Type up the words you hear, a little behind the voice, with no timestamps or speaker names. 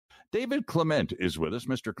David Clement is with us.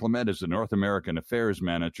 Mr. Clement is the North American Affairs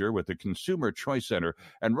Manager with the Consumer Choice Center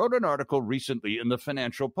and wrote an article recently in the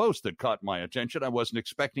Financial Post that caught my attention. I wasn't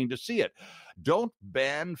expecting to see it. Don't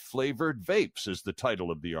ban flavored vapes is the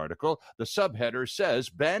title of the article. The subheader says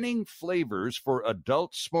banning flavors for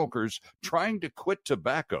adult smokers trying to quit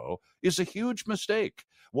tobacco is a huge mistake,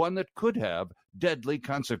 one that could have deadly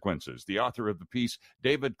consequences. The author of the piece,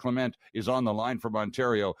 David Clement, is on the line from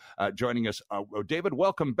Ontario, joining us. David,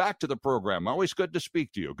 welcome back to the program. Always good to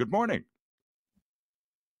speak to you. Good morning.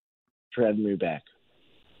 For having me back.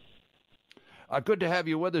 Good to have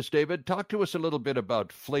you with us, David. Talk to us a little bit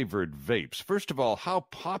about flavored vapes. First of all, how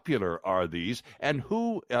popular are these, and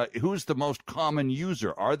who's the most common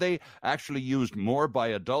user? Are they actually used more by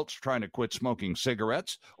adults trying to quit smoking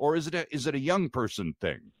cigarettes, or is it a young person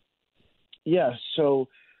thing? Yeah, so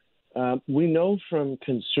we know from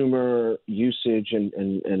consumer usage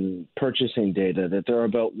and purchasing data that there are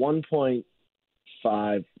about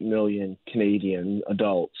 1.5 million Canadian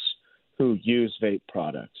adults who use vape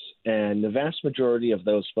products. And the vast majority of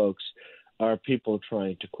those folks are people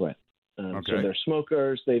trying to quit. So they're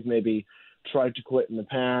smokers. They've maybe tried to quit in the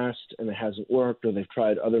past and it hasn't worked, or they've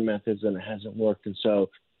tried other methods and it hasn't worked. And so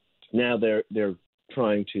now they're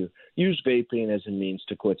trying to use vaping as a means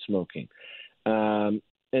to quit smoking.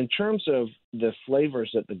 In terms of the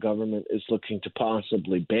flavors that the government is looking to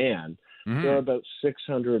possibly ban, there are about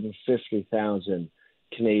 650,000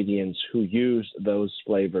 Canadians who use those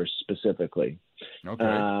flavors specifically.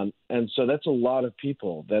 Okay. And so that's a lot of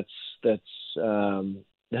people. That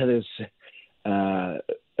is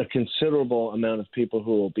a considerable amount of people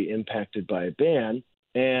who will be impacted by a ban.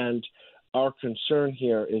 And our concern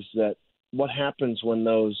here is that what happens when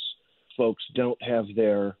those folks don't have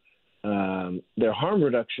their harm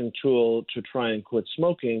reduction tool to try and quit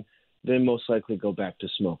smoking, they most likely go back to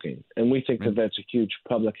smoking. And we think that that's a huge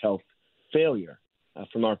public health failure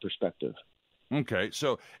from our perspective. Okay,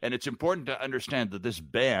 so, and it's important to understand that this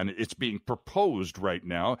ban, it's being proposed right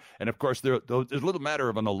now. And of course, there's a little matter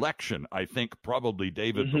of an election, I think, probably,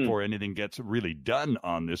 David, before anything gets really done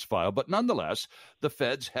on this file. But nonetheless, the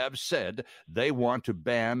feds have said they want to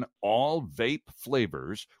ban all vape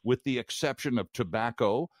flavors with the exception of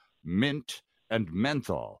tobacco, mint, and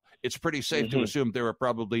menthol. It's pretty safe to assume there are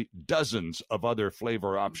probably dozens of other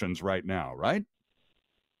flavor options right now, right?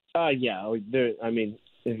 Yeah.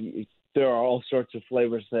 There are all sorts of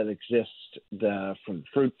flavors that exist, from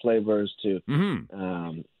fruit flavors to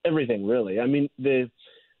everything, really. I mean, the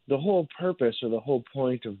whole purpose or the whole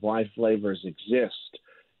point of why flavors exist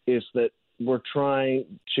is that we're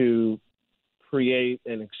trying to create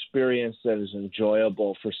an experience that is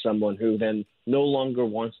enjoyable for someone who then no longer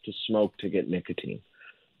wants to smoke to get nicotine.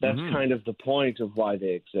 That's kind of the point of why they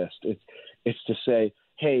exist. It's to say,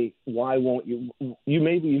 hey, why won't you?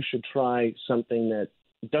 Maybe you should try something that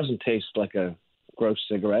doesn't taste like a gross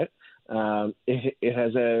cigarette. It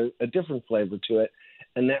has a different flavor to it,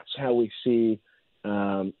 and that's how we see.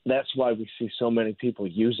 That's why we see so many people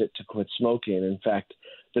use it to quit smoking. In fact,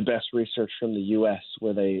 the best research from the U.S.,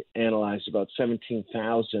 where they analyzed about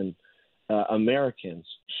 17,000 Americans,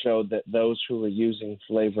 showed that those who were using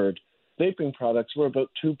flavored vaping products were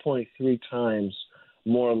about 2.3 times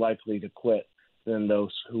more likely to quit than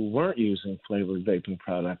those who weren't using flavored vaping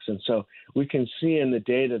products. And so we can see in the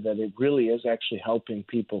data that it really is actually helping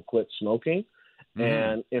people quit smoking.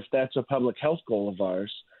 And if that's a public health goal of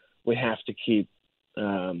ours, we have to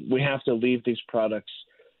leave these products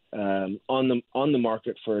on the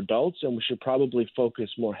market for adults, and we should probably focus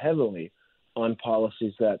more heavily on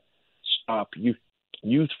policies that stop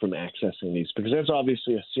youth from accessing these, because that's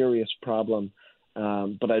obviously a serious problem.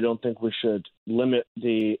 But I don't think we should limit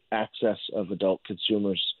the access of adult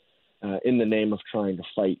consumers in the name of trying to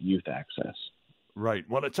fight youth access. Right.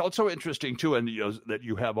 Well, it's also interesting, too, and that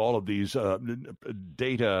you have all of these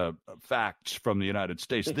data facts from the United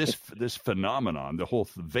States. This phenomenon, the whole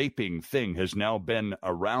vaping thing, has now been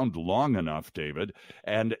around long enough, David,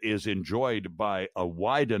 and is enjoyed by a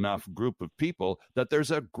wide enough group of people that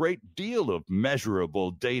there's a great deal of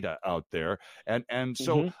measurable data out there. And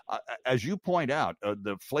so, as you point out,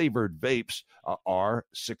 the flavored vapes are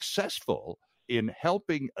successful in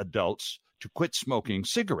helping adults to quit smoking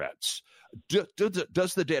cigarettes.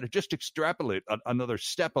 Does the data just extrapolate another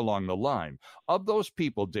step along the line of those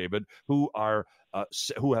people, David, who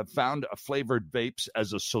have found flavored vapes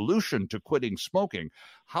as a solution to quitting smoking?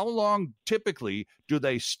 How long typically do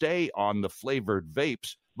they stay on the flavored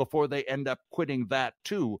vapes before they end up quitting that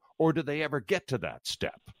too, or do they ever get to that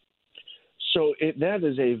step? So that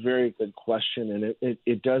is a very good question, and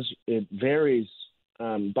it varies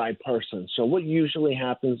by person. So what usually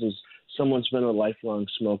happens is someone's been a lifelong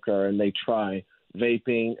smoker and they try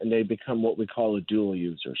vaping and they become what we call a dual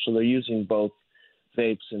user. So they're using both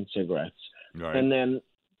vapes and cigarettes. Right. And then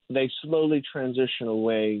they slowly transition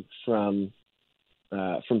away from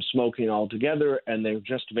smoking altogether, and they're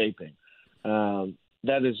just vaping.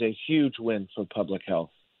 That is a huge win for public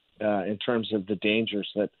health in terms of the dangers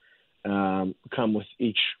that come with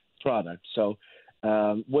each product. So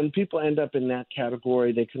when people end up in that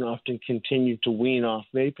category, they can often continue to wean off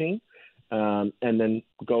vaping and then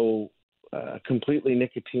go completely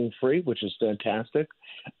nicotine-free, which is fantastic.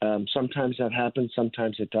 Sometimes that happens,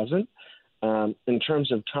 sometimes it doesn't. In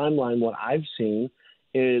terms of timeline, what I've seen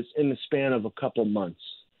is in the span of a couple months,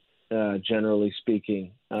 generally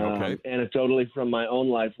speaking. Okay. Anecdotally from my own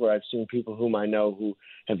life, where I've seen people whom I know who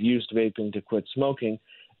have used vaping to quit smoking,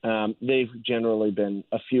 they've generally been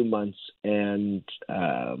a few months, and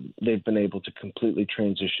they've been able to completely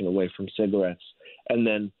transition away from cigarettes and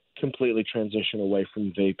then completely transition away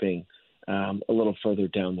from vaping a little further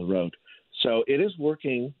down the road. So it is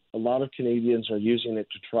working. A lot of Canadians are using it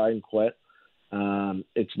to try and quit.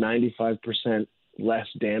 It's 95% less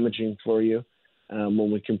damaging for you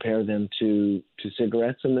when we compare them to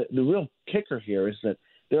cigarettes. And the real kicker here is that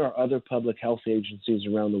there are other public health agencies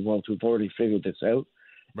around the world who've already figured this out,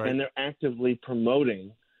 right, and they're actively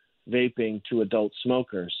promoting vaping to adult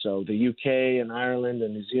smokers. So the UK and Ireland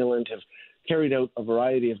and New Zealand have carried out a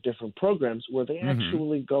variety of different programs where they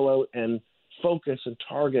actually go out and focus and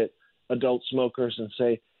target adult smokers and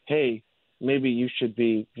say, hey, maybe you should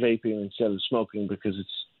be vaping instead of smoking because it's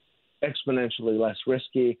exponentially less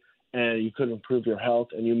risky and you could improve your health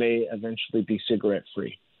and you may eventually be cigarette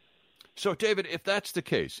free. So, David, if that's the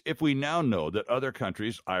case, if we now know that other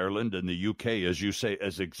countries, Ireland and the UK, as you say,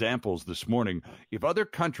 as examples this morning, if other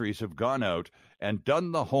countries have gone out and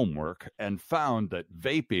done the homework and found that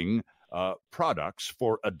vaping products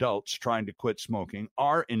for adults trying to quit smoking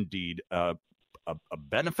are indeed a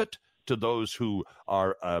benefit to those who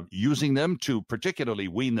are using them to particularly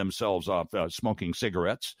wean themselves off smoking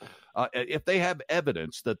cigarettes, if they have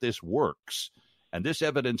evidence that this works, and this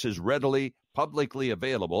evidence is readily, publicly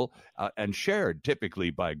available and shared typically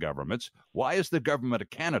by governments, why is the government of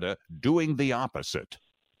Canada doing the opposite?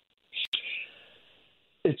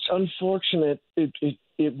 It's unfortunate.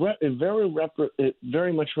 It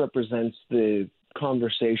very much represents the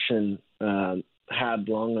conversation had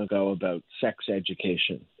long ago about sex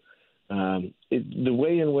education. The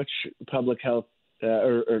way in which public health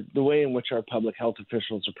or the way in which our public health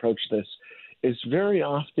officials approach this is very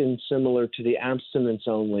often similar to the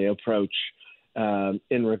abstinence-only approach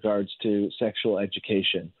in regards to sexual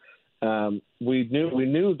education. We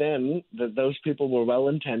knew then that those people were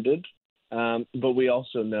well-intended, but we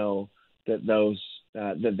also know that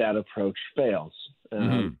that approach fails.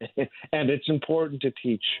 And it's important to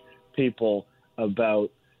teach people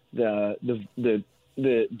about the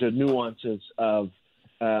nuances of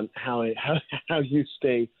how you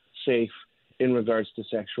stay safe in regards to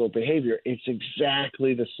sexual behavior. It's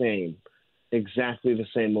exactly the same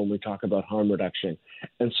when we talk about harm reduction.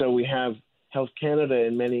 And so we have Health Canada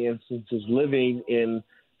in many instances living in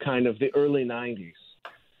kind of the early 90s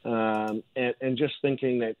and just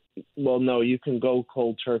thinking that, well, no, you can go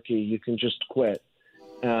cold turkey, you can just quit.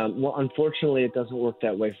 Well, unfortunately, it doesn't work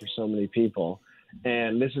that way for so many people.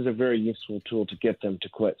 And this is a very useful tool to get them to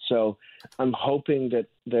quit. So I'm hoping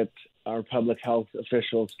that our public health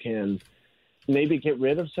officials can maybe get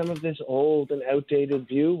rid of some of this old and outdated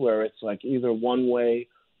view where it's like either one way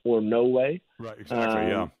or no way. Right, exactly,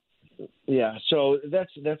 yeah. Yeah, so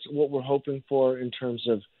that's what we're hoping for in terms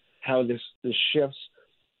of how this shifts.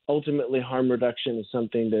 Ultimately, harm reduction is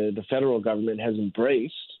something the federal government has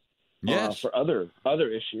embraced for other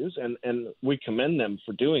issues, and we commend them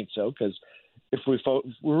for doing so, because if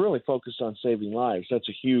we're really focused on saving lives, that's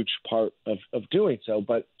a huge part of doing so.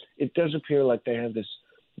 But it does appear like they have this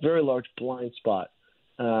very large blind spot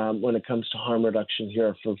when it comes to harm reduction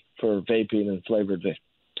here for vaping and flavored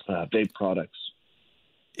vape products.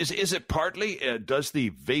 Is it partly, does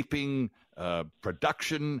the vaping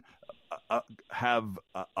production have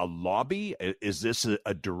a lobby? Is this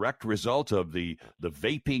a direct result of the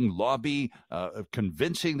vaping lobby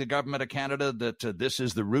convincing the government of Canada that this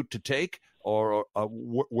is the route to take? Or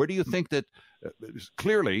where do you think that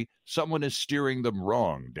clearly someone is steering them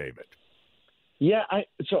wrong, David? Yeah,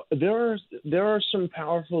 so there are some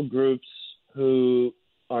powerful groups who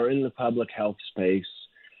are in the public health space,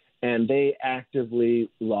 and they actively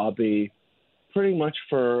lobby pretty much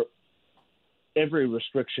for every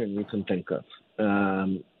restriction you can think of.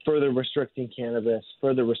 Further restricting cannabis,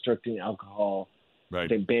 further restricting alcohol, right,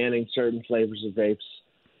 banning certain flavors of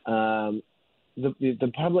vapes.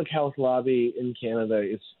 the public health lobby in Canada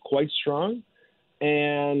is quite strong,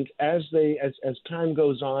 and as time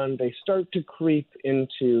goes on, they start to creep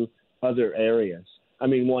into other areas. I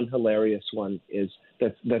mean, one hilarious one is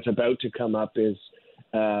that's about to come up is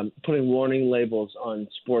putting warning labels on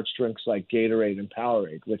sports drinks like Gatorade and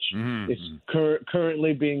Powerade, which is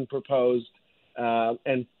currently being proposed,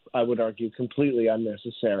 and I would argue completely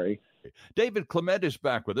unnecessary. David Clement is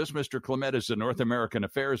back with us. Mr. Clement is the North American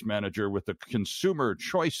Affairs Manager with the Consumer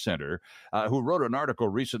Choice Center, who wrote an article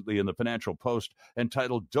recently in the Financial Post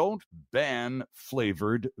entitled, "Don't Ban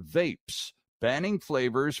Flavored Vapes. Banning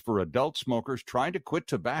flavors for adult smokers trying to quit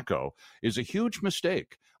tobacco is a huge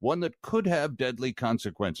mistake, one that could have deadly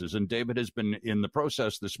consequences." And David has been in the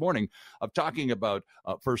process this morning of talking about,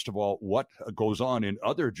 first of all, what goes on in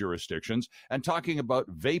other jurisdictions, and talking about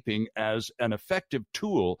vaping as an effective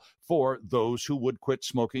tool for those who would quit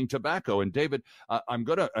smoking tobacco. And David, I'm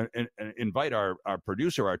going to invite our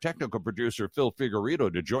producer, our technical producer, Phil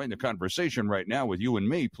Figueredo, to join the conversation right now with you and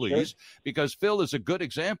me, please, sure. Because Phil is a good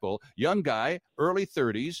example. Young guy, early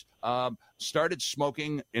 30s, started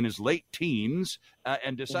smoking in his late teens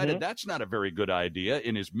and decided that's not a very good idea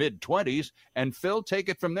in his mid-20s. And Phil, take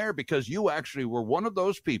it from there, because you actually were one of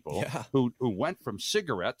those people who went from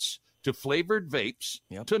cigarettes to flavored vapes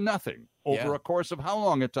to nothing over a course of how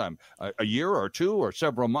long a time? A year or two or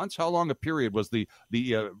several months? How long a period was the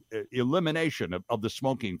elimination of the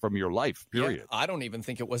smoking from your life, period? I don't even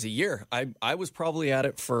think it was a year. I was probably at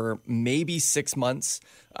it for maybe 6 months.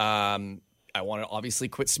 I want to obviously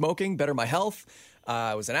quit smoking, better my health.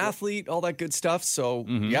 I was an athlete, all that good stuff. So,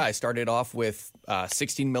 I started off with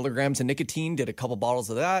 16 milligrams of nicotine, did a couple bottles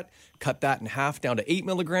of that, cut that in half down to 8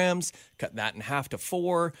 milligrams, cut that in half to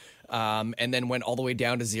 4, and then went all the way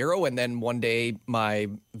down to 0. And then one day my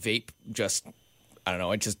vape just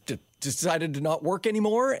decided to not work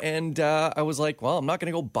anymore. And I was like, well, I'm not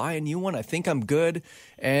going to go buy a new one. I think I'm good.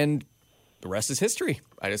 And the rest is history.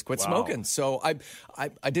 I just quit smoking. So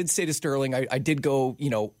I did say to Sterling, I did go,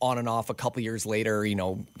 on and off a couple years later,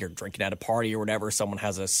 you're drinking at a party or whatever. Someone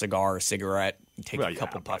has a cigar or cigarette, you take a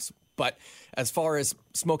couple puffs. But as far as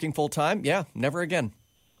smoking full time, never again.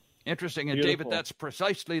 Interesting. And Beautiful. David, that's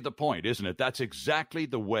precisely the point, isn't it? That's exactly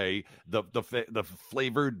the way the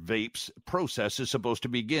flavored vapes process is supposed to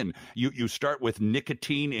begin. You start with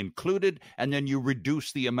nicotine included, and then you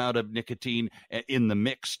reduce the amount of nicotine in the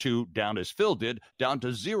mix down, as Phil did, down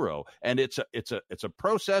to 0. And it's a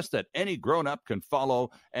process that any grown-up can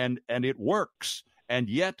follow, and it works. And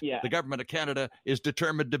yet the government of Canada is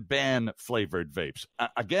determined to ban flavored vapes.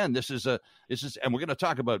 Again, this is, and we're going to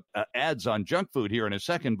talk about ads on junk food here in a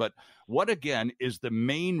second, but what again is the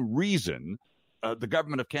main reason the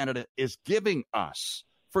government of Canada is giving us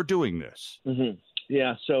for doing this?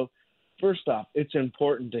 Yeah. So first off, it's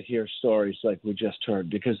important to hear stories like we just heard,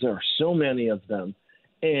 because there are so many of them,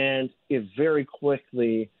 and it very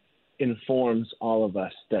quickly informs all of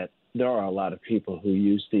us that there are a lot of people who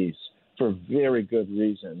use these for very good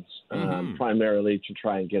reasons, primarily to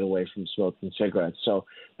try and get away from smoking cigarettes.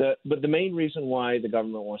 But the main reason why the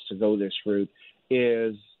government wants to go this route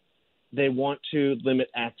is they want to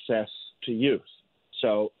limit access to youth.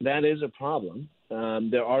 So that is a problem.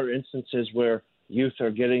 There are instances where youth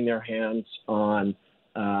are getting their hands on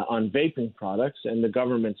vaping products, and the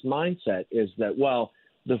government's mindset is that, well,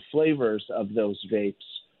 the flavors of those vapes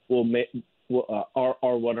will make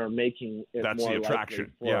are what are making it That's more the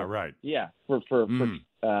attraction. For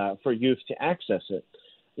youth to access it.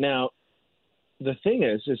 Now, the thing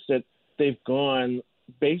is that they've gone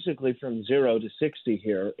basically from 0 to 60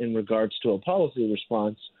 here in regards to a policy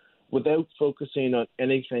response, without focusing on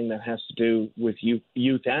anything that has to do with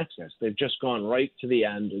youth access. They've just gone right to the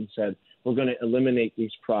end and said, we're going to eliminate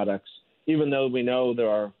these products, even though we know there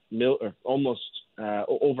are almost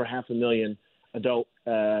over 500,000 adult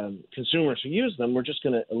consumers who use them. We're just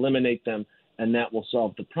going to eliminate them, and that will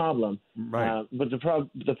solve the problem. Right. But the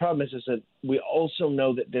problem is that we also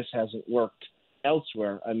know that this hasn't worked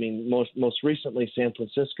elsewhere. I mean, most recently, San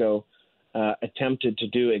Francisco attempted to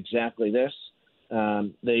do exactly this.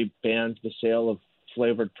 They banned the sale of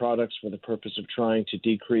flavored products for the purpose of trying to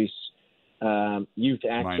decrease youth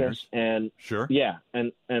access. Minors. And sure. Yeah,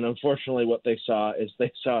 and unfortunately, what they saw is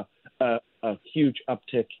a huge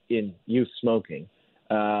uptick in youth smoking,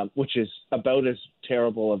 which is about as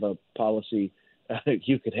terrible of a policy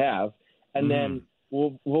you could have. And then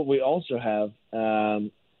what we also have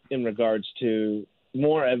in regards to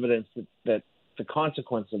more evidence that the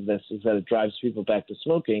consequence of this is that it drives people back to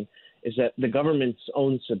smoking is that the government's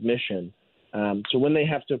own submission. So when they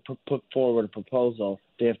have to put forward a proposal,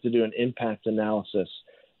 they have to do an impact analysis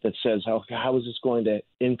that says, how is this going to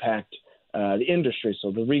impact the industry,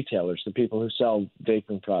 so the retailers, the people who sell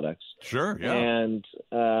vaping products. Sure, yeah. And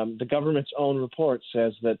the government's own report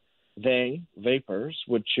says that they, vapors,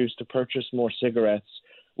 would choose to purchase more cigarettes,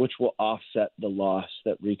 which will offset the loss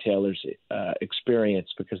that retailers experience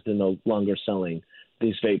because they're no longer selling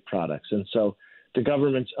these vape products. And so the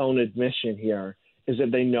government's own admission here is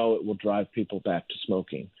that they know it will drive people back to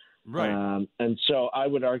smoking. Right. And so I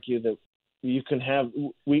would argue that we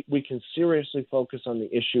can seriously focus on the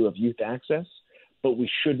issue of youth access, but we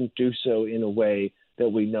shouldn't do so in a way that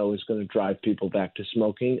we know is going to drive people back to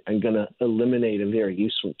smoking and going to eliminate a very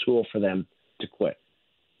useful tool for them to quit.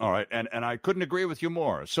 All right, and I couldn't agree with you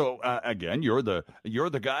more. So again, you're the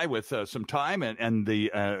guy with some time and the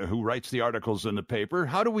who writes the articles in the paper.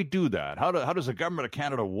 How do we do that? How does the government of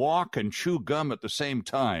Canada walk and chew gum at the same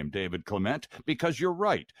time, David Clement? Because you're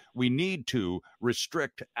right, we need to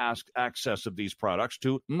restrict access of these products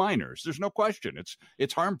to minors. There's no question.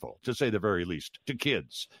 It's harmful, to say the very least, to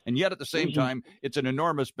kids, and yet at the same time, it's an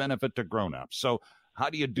enormous benefit to grown-ups. So how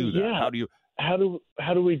do you do that? Yeah. How do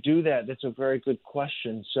we do that? That's a very good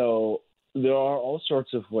question. So there are all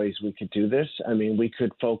sorts of ways we could do this. I mean, we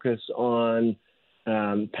could focus on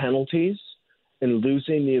penalties and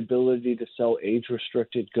losing the ability to sell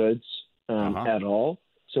age-restricted goods at all.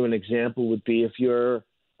 So an example would be if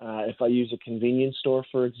I use a convenience store,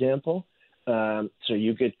 for example, so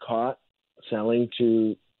you get caught selling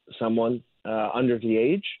to someone under the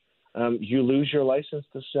age, you lose your license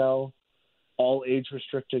to sell all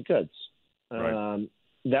age-restricted goods. Right.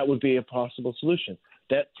 That would be a possible solution.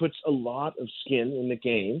 That puts a lot of skin in the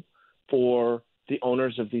game for the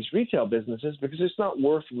owners of these retail businesses because it's not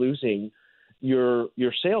worth losing your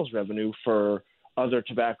sales revenue for other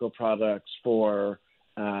tobacco products, for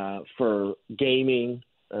gaming,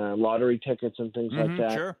 lottery tickets, and things like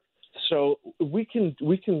that. Sure. So we can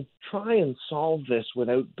try and solve this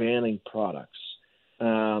without banning products.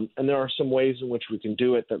 And there are some ways in which we can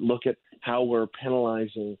do it that look at how we're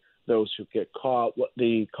penalizing those who get caught, what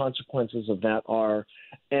the consequences of that are,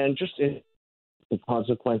 and just the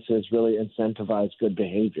consequences really incentivize good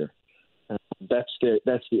behavior. That's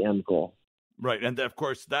the end goal. Right, and of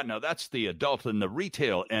course that's the adult and the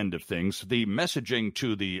retail end of things. The messaging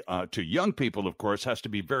to the to young people, of course, has to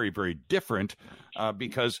be very, very different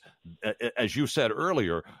because, as you said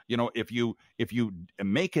earlier, if you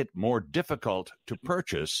make it more difficult to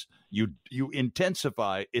purchase, you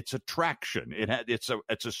intensify its attraction. It's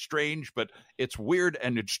a strange, but it's weird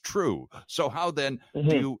and it's true. So how then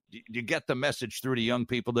do you get the message through to young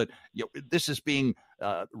people that this is being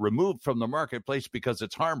removed from the marketplace because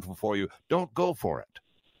it's harmful for you? Don't go for it.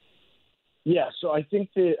 Yeah, so I think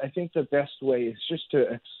the best way is just to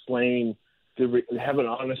explain, have an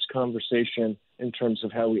honest conversation in terms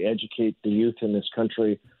of how we educate the youth in this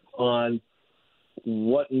country on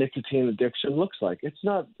what nicotine addiction looks like. It's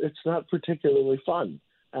not particularly fun,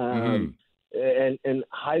 and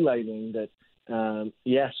highlighting that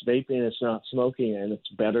yes, vaping is not smoking and it's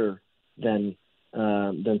better than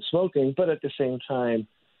smoking, but at the same time,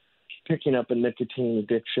 picking up a nicotine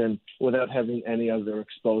addiction without having any other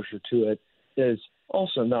exposure to it is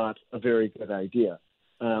also not a very good idea.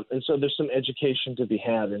 And so there's some education to be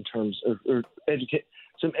had in terms of,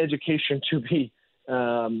 some education to be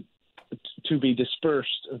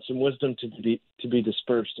dispersed and some wisdom to be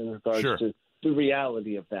dispersed in regards to the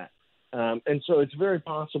reality of that. And so it's very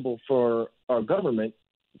possible for our government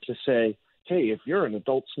to say, hey, if you're an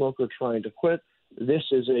adult smoker trying to quit, this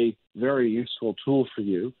is a very useful tool for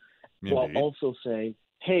you. Indeed. While also saying,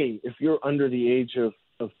 hey, if you're under the age of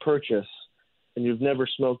purchase and you've never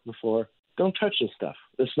smoked before, don't touch this stuff.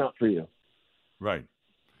 It's not for you. Right.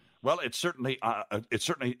 Well, it's certainly,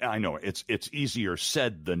 I know it's easier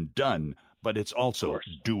said than done, but it's also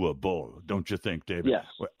doable, don't you think, David? Yes.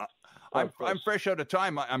 I'm fresh out of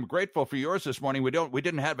time. I'm grateful for yours this morning. We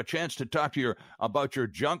didn't have a chance to talk to you about your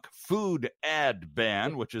junk food ad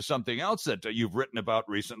ban, which is something else that you've written about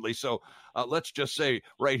recently. So let's just say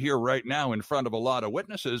right here, right now, in front of a lot of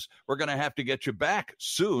witnesses, we're going to have to get you back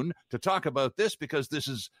soon to talk about this because this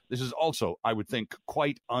is also, I would think,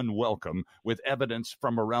 quite unwelcome, with evidence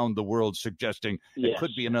from around the world suggesting it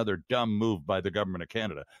could be another dumb move by the government of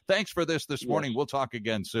Canada. Thanks for this morning. We'll talk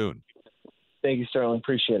again soon. Thank you, Sterling.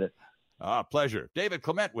 Appreciate it. Pleasure. David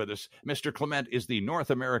Clement with us. Mr. Clement is the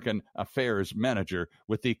North American Affairs Manager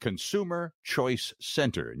with the Consumer Choice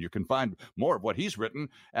Center. And you can find more of what he's written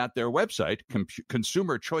at their website,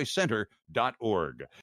 consumerchoicecenter.org.